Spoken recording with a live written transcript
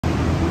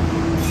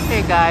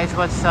Hey guys,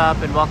 what's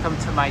up and welcome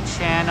to my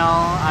channel.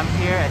 I'm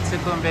here at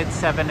Sukhumvit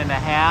 7.5.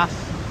 I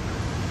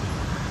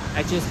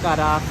just got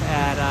off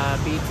at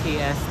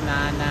BTS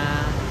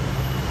Nana.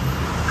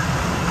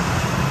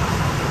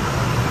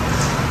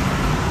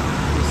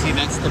 You see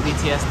that's the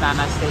BTS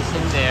Nana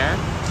station there.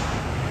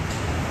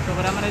 So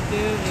what I'm gonna do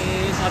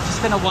is I'm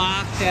just gonna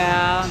walk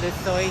down this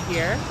Soi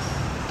here.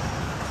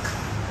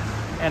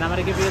 And I'm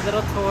gonna give you a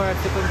little tour of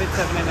Sukhumvit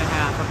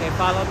 7.5. Okay,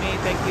 follow me.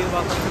 Thank you.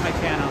 Welcome to my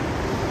channel.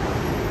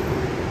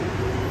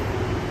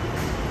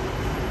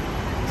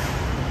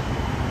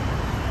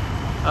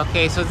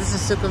 Okay, so this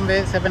is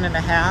Sukhumvit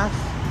 7.5,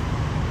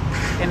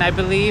 and I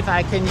believe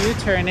I can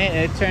U-turn it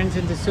and it turns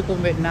into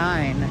Sukhumvit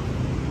 9.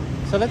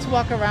 So let's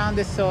walk around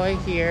this Soi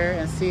here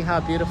and see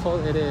how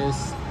beautiful it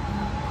is.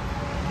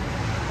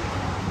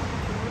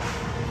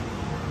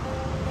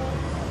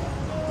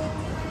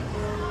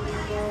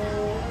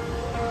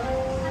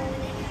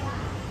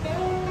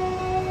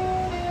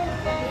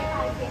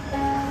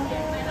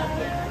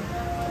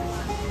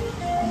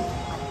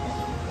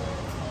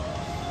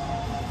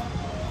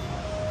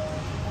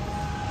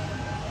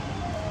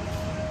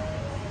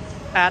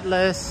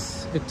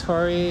 Atlas,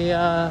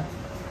 Victoria,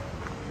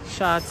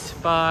 Shots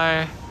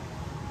Bar.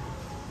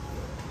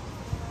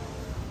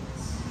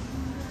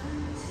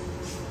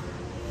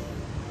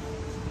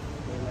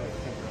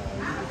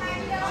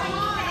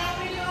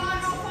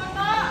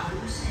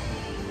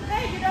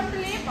 Hey, you don't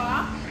believe,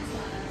 huh?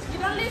 You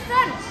don't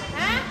listen,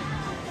 huh?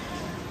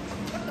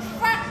 What the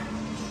fuck?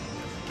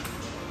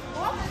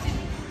 What?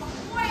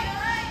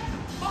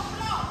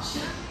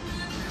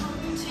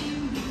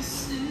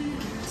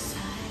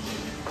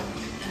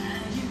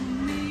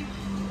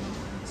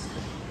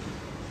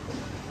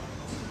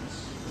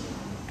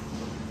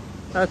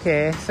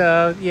 Okay,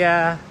 so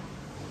yeah,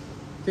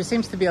 there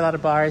seems to be a lot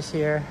of bars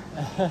here.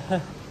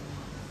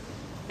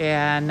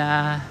 And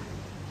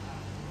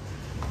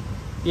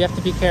you have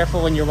to be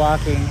careful when you're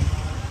walking.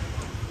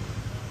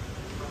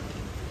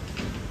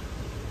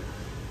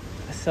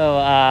 So,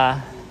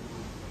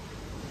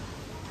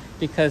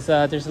 because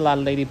there's a lot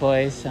of lady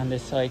boys on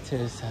this Soi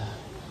too, so.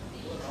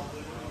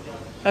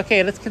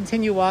 Okay, let's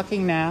continue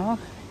walking now.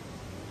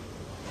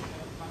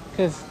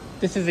 Because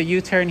this is a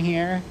U-turn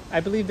here.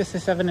 I believe this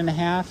is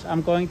 7.5.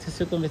 I'm going to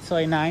Sukhumvit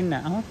Soi 9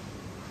 now.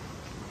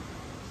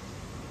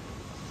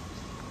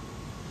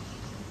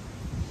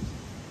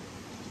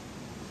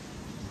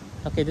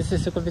 Okay, this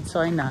is Sukhumvit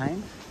Soi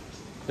 9.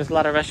 There's a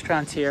lot of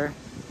restaurants here.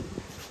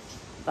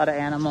 A lot of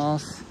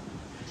animals.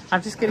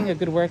 I'm just getting a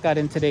good workout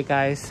in today,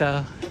 guys,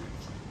 so.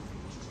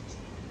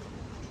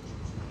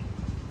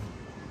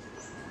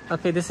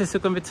 Okay, this is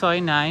Sukhumvit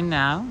Soi 9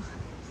 now.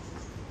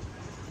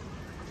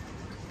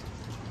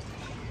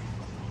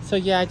 So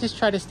yeah, I just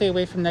try to stay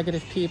away from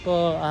negative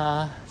people.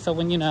 So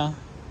when, you know,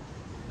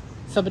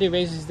 somebody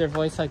raises their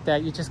voice like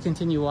that, you just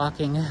continue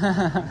walking.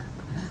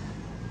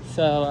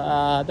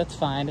 So that's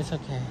fine, it's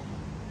okay.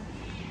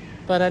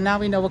 But now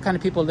we know what kind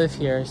of people live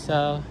here.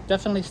 So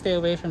definitely stay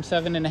away from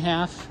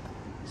 7.5.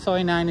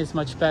 Soi 9 is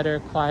much better,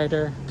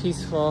 quieter,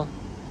 peaceful.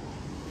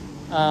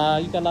 You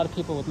got a lot of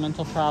people with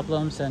mental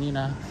problems and, you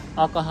know,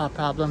 alcohol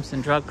problems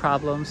and drug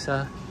problems.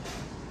 So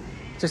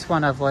just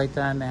want to avoid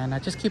them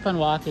and just keep on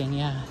walking,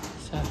 yeah.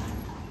 So,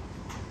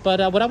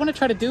 but what I want to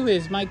try to do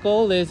is, my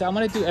goal is I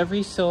want to do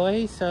every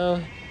Soi.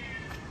 So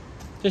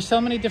there's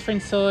so many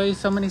different Sois,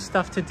 so many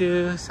stuff to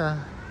do. So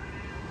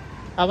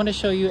I want to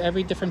show you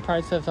every different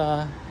parts of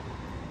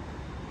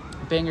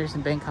Bangers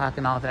in Bangkok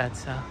and all that.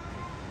 So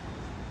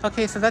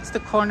okay, so that's the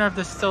corner of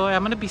the Soi.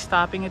 I'm going to be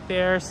stopping it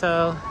there.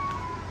 So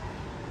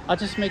I'll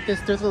just make this.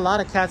 There's a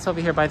lot of cats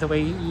over here, by the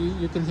way.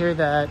 You can hear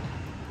that.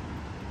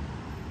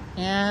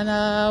 And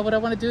what I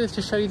want to do is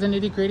to show you the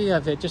nitty-gritty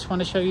of it. Just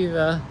want to show you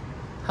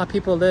how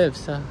people live.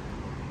 So,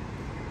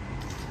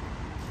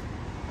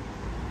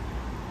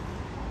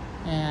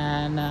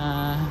 and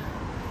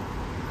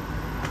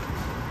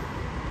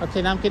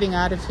okay, now I'm getting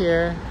out of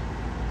here.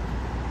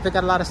 They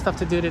got a lot of stuff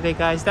to do today,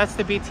 guys. That's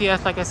the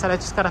BTS. Like I said, I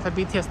just got off of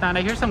BTS now.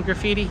 I hear some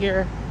graffiti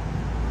here.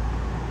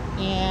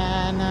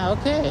 And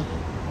okay,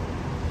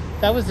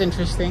 that was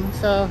interesting.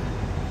 So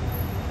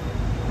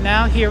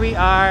now here we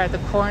are at the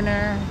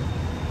corner.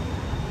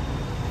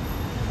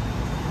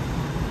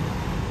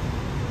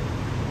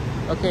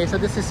 Okay, so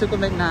this is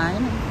Sukhumvit 9,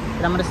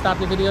 and I'm gonna stop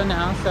the video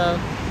now, so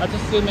I'll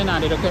just zoom in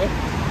on it, okay?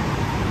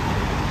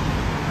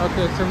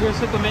 Okay, so here's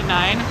Sukhumvit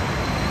 9.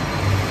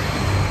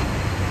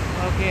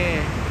 Okay,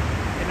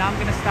 and now I'm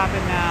gonna stop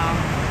it now.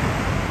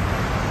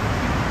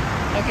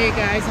 Okay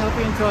guys, I hope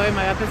you enjoyed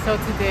my episode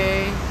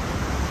today.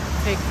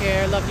 Take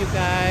care, love you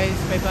guys,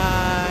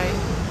 bye-bye.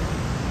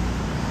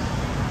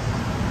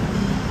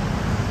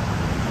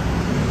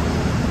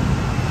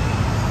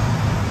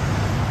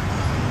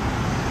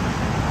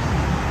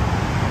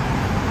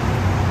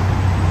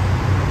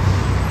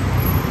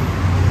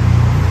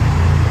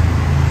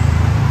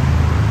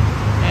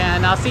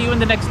 And I'll see you in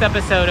the next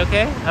episode,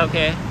 okay?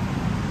 Okay.